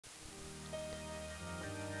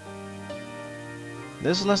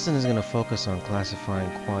This lesson is going to focus on classifying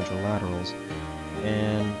quadrilaterals,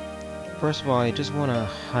 and first of all I just want to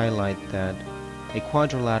highlight that a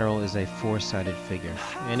quadrilateral is a four-sided figure.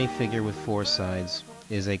 Any figure with four sides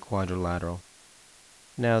is a quadrilateral.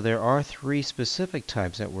 Now there are three specific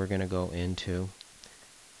types that we're going to go into,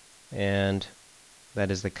 and that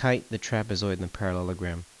is the kite, the trapezoid, and the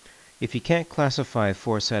parallelogram. If you can't classify a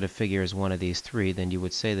four-sided figure as one of these three, then you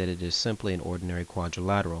would say that it is simply an ordinary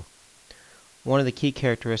quadrilateral. One of the key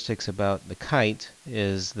characteristics about the kite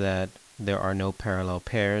is that there are no parallel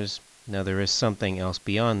pairs. Now there is something else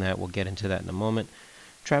beyond that. We'll get into that in a moment.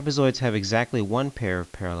 Trapezoids have exactly one pair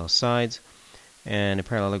of parallel sides, and a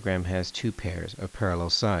parallelogram has two pairs of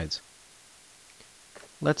parallel sides.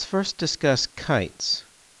 Let's first discuss kites.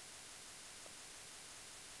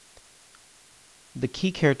 The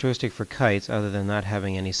key characteristic for kites, other than not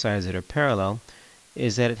having any sides that are parallel,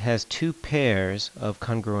 is that it has two pairs of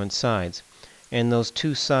congruent sides. And those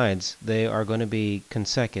two sides, they are going to be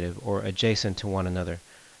consecutive or adjacent to one another.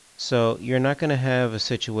 So you're not going to have a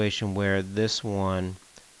situation where this one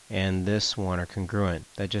and this one are congruent.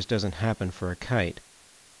 That just doesn't happen for a kite.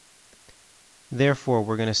 Therefore,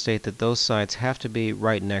 we're going to state that those sides have to be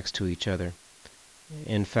right next to each other.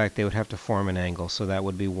 In fact, they would have to form an angle, so that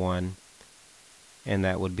would be one, and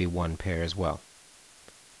that would be one pair as well.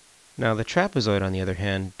 Now the trapezoid, on the other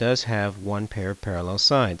hand, does have one pair of parallel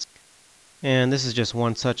sides. And this is just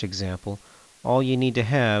one such example. All you need to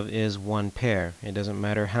have is one pair. It doesn't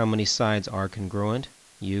matter how many sides are congruent.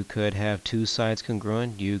 You could have two sides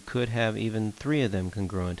congruent. You could have even three of them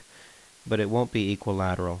congruent. But it won't be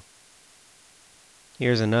equilateral.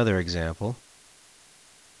 Here's another example.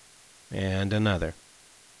 And another.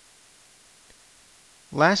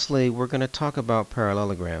 Lastly, we're going to talk about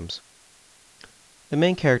parallelograms. The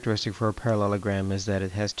main characteristic for a parallelogram is that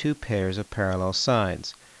it has two pairs of parallel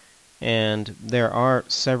sides. And there are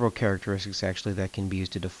several characteristics actually that can be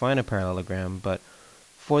used to define a parallelogram, but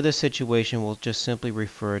for this situation we'll just simply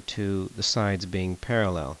refer to the sides being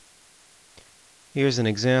parallel. Here's an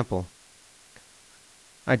example.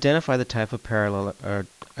 Identify the type of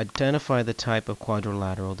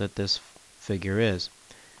quadrilateral that this figure is.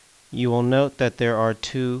 You will note that there are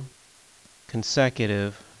two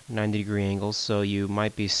consecutive 90-degree angles, so you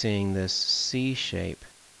might be seeing this C shape.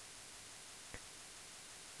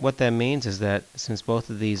 What that means is that since both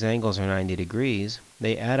of these angles are 90 degrees,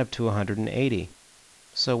 they add up to 180.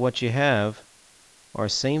 So what you have are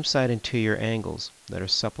same-side interior angles that are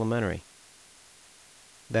supplementary.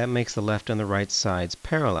 That makes the left and the right sides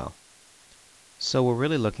parallel. So we're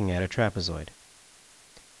really looking at a trapezoid.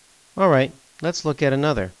 Alright, let's look at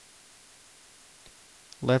another.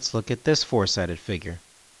 Let's look at this four-sided figure.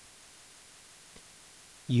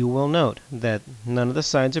 You will note that none of the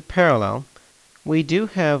sides are parallel. We do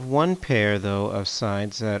have one pair, though, of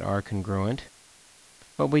sides that are congruent,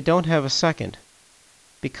 but we don't have a second.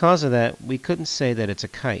 Because of that, we couldn't say that it's a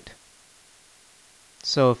kite.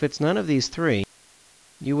 So if it's none of these three,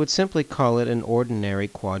 you would simply call it an ordinary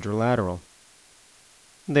quadrilateral.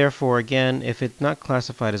 Therefore, again, if it's not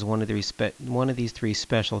classified as one of these three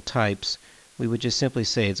special types, we would just simply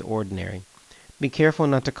say it's ordinary. Be careful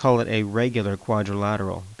not to call it a regular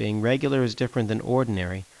quadrilateral. Being regular is different than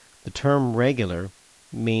ordinary. The term regular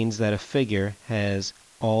means that a figure has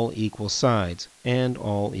all equal sides and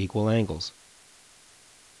all equal angles.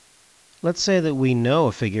 Let's say that we know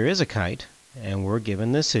a figure is a kite, and we're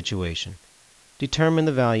given this situation. Determine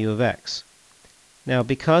the value of x. Now,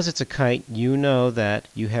 because it's a kite, you know that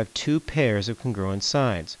you have two pairs of congruent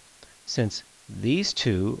sides. Since these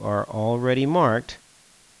two are already marked,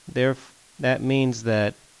 that means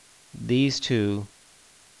that these two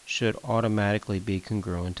should automatically be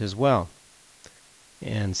congruent as well.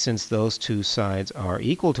 And since those two sides are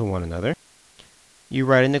equal to one another, you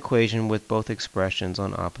write an equation with both expressions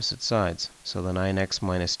on opposite sides. So the 9x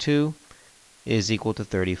minus 2 is equal to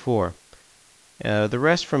 34. The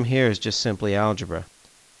rest from here is just simply algebra.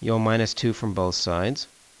 You'll minus 2 from both sides,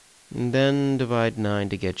 and then divide 9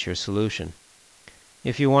 to get your solution.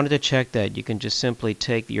 If you wanted to check that, you can just simply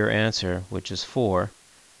take your answer, which is 4,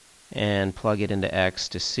 and plug it into x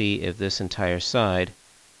to see if this entire side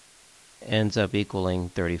ends up equaling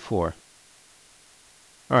 34.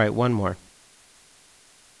 Alright, one more.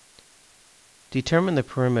 Determine the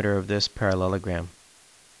perimeter of this parallelogram.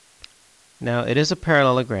 Now, it is a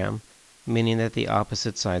parallelogram, meaning that the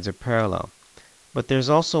opposite sides are parallel. But there's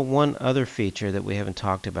also one other feature that we haven't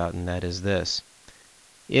talked about, and that is this.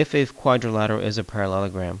 If a quadrilateral is a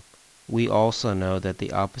parallelogram, we also know that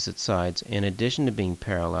the opposite sides, in addition to being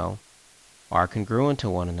parallel, are congruent to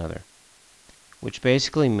one another, which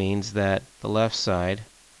basically means that the left side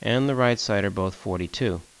and the right side are both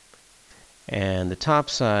 42. And the top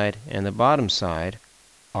side and the bottom side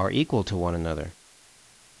are equal to one another.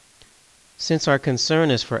 Since our concern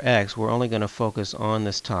is for x, we're only going to focus on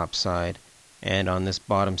this top side and on this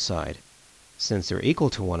bottom side. Since they're equal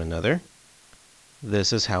to one another,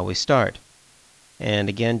 this is how we start. And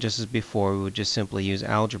again, just as before, we would just simply use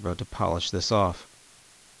algebra to polish this off.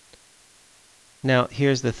 Now,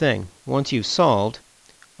 here's the thing. Once you've solved,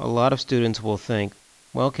 a lot of students will think,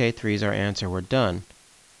 well, okay, 3 is our answer, we're done.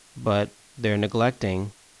 But they're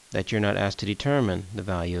neglecting that you're not asked to determine the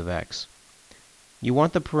value of x. You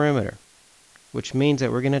want the perimeter, which means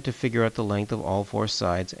that we're going to have to figure out the length of all 4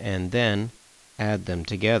 sides and then add them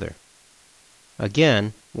together.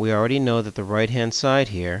 Again, we already know that the right-hand side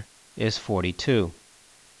here is 42.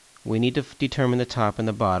 We need to determine the top and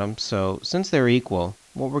the bottom, so since they're equal,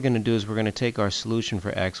 what we're going to do is we're going to take our solution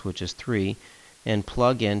for x, which is 3, and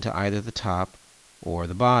plug into either the top or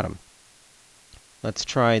the bottom. Let's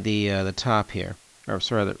try the top here, or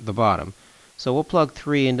sorry, the bottom. So we'll plug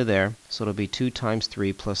 3 into there, so it'll be 2 times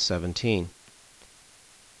 3 plus 17.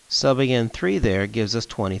 Subbing in 3 there gives us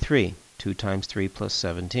 23. 2 times 3 plus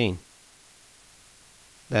 17.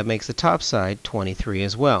 That makes the top side 23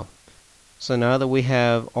 as well. So now that we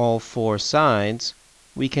have all 4 sides,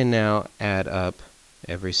 we can now add up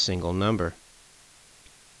every single number.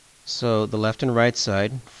 So the left and right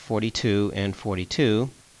side, 42 and 42,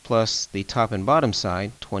 plus the top and bottom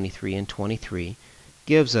side, 23 and 23,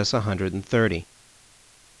 gives us 130.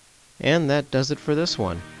 And that does it for this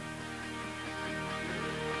one.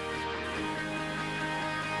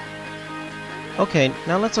 Okay,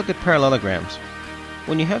 now let's look at parallelograms.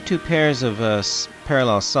 When you have 2 pairs of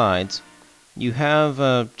parallel sides, you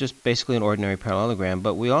have just basically an ordinary parallelogram,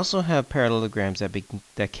 but we also have parallelograms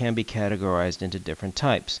that can be categorized into different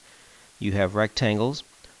types. You have rectangles,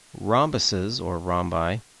 rhombuses or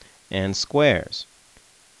rhombi, and squares.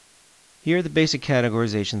 Here are the basic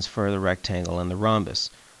categorizations for the rectangle and the rhombus.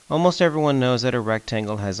 Almost everyone knows that a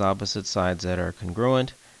rectangle has opposite sides that are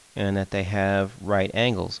congruent and that they have right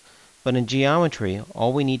angles. But in geometry,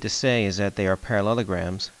 all we need to say is that they are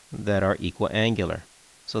parallelograms that are equiangular.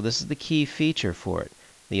 So this is the key feature for it.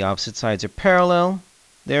 The opposite sides are parallel,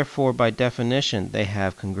 therefore by definition they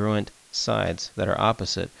have congruent sides that are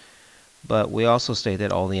opposite. But we also state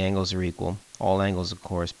that all the angles are equal, all angles of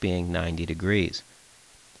course being 90 degrees.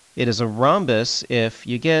 It is a rhombus if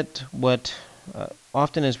you get what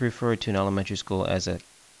often is referred to in elementary school as a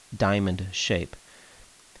diamond shape.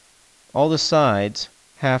 All the sides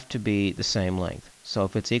have to be the same length. So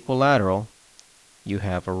if it's equilateral, you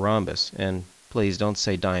have a rhombus. And please don't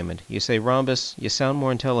say diamond. You say rhombus, you sound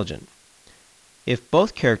more intelligent. If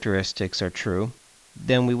both characteristics are true,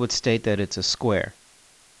 then we would state that it's a square.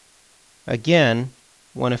 Again,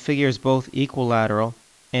 when a figure is both equilateral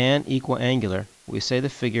and equiangular, we say the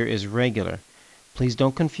figure is regular. Please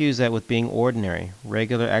don't confuse that with being ordinary.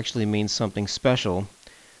 Regular actually means something special.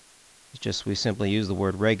 It's just we simply use the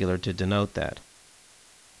word regular to denote that.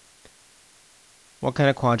 What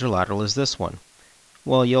kind of quadrilateral is this one?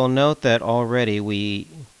 Well, you'll note that already we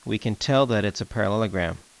can tell that it's a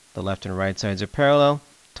parallelogram. The left and right sides are parallel,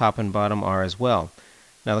 top and bottom are as well.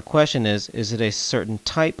 Now the question is it a certain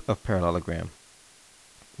type of parallelogram?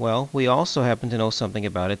 Well, we also happen to know something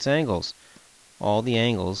about its angles. All the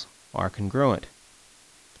angles are congruent.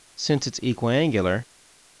 Since it's equiangular,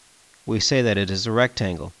 we say that it is a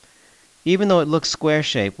rectangle. Even though it looks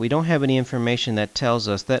square-shaped, we don't have any information that tells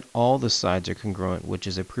us that all the sides are congruent, which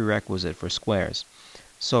is a prerequisite for squares.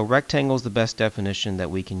 So rectangle is the best definition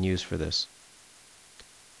that we can use for this.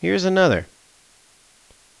 Here's another.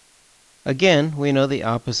 Again, we know the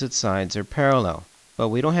opposite sides are parallel, but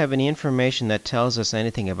we don't have any information that tells us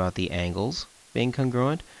anything about the angles being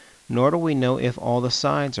congruent, nor do we know if all the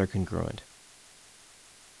sides are congruent.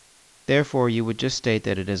 Therefore, you would just state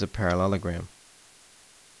that it is a parallelogram.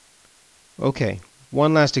 Okay,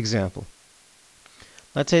 one last example.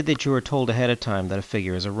 Let's say that you were told ahead of time that a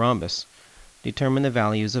figure is a rhombus. Determine the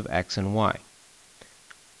values of x and y.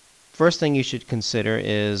 First thing you should consider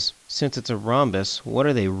is, since it's a rhombus, what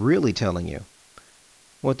are they really telling you?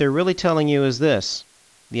 What they're really telling you is this: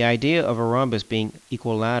 the idea of a rhombus being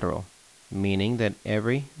equilateral, meaning that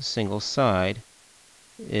every single side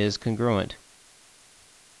is congruent.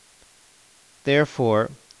 Therefore,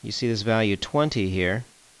 you see this value 20 here.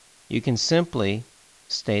 You can simply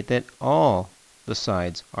state that all the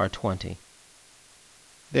sides are 20.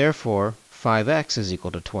 Therefore, 5x is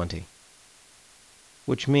equal to 20,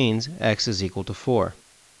 which means x is equal to 4.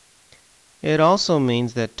 It also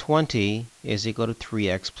means that 20 is equal to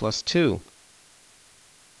 3x plus 2,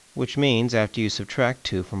 which means after you subtract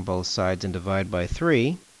 2 from both sides and divide by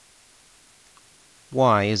 3,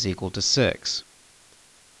 y is equal to 6.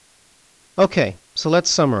 Okay, so let's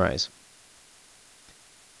summarize.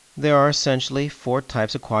 There are essentially 4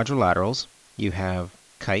 types of quadrilaterals. You have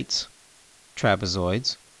kites,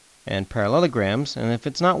 trapezoids, and parallelograms, and if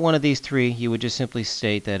it's not one of these 3, you would just simply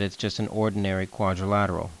state that it's just an ordinary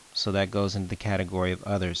quadrilateral. So that goes into the category of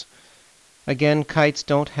others. Again, kites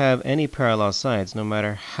don't have any parallel sides, no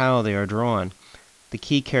matter how they are drawn. The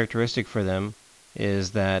key characteristic for them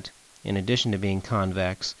is that, in addition to being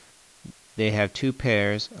convex, they have 2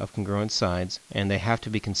 pairs of congruent sides, and they have to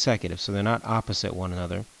be consecutive, so they're not opposite one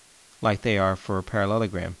another, like they are for a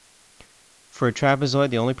parallelogram. For a trapezoid,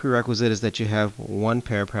 the only prerequisite is that you have 1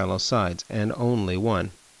 pair of parallel sides, and only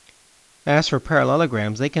 1. As for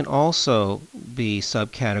parallelograms, they can also be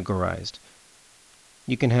subcategorized.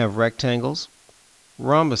 You can have rectangles,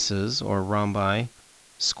 rhombuses or rhombi,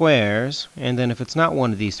 squares, and then if it's not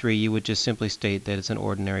one of these 3, you would just simply state that it's an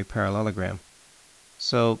ordinary parallelogram.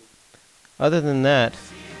 So, other than that,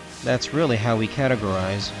 that's really how we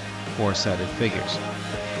categorize 4-sided figures.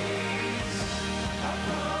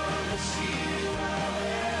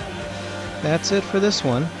 That's it for this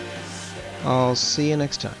one. I'll see you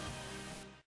next time.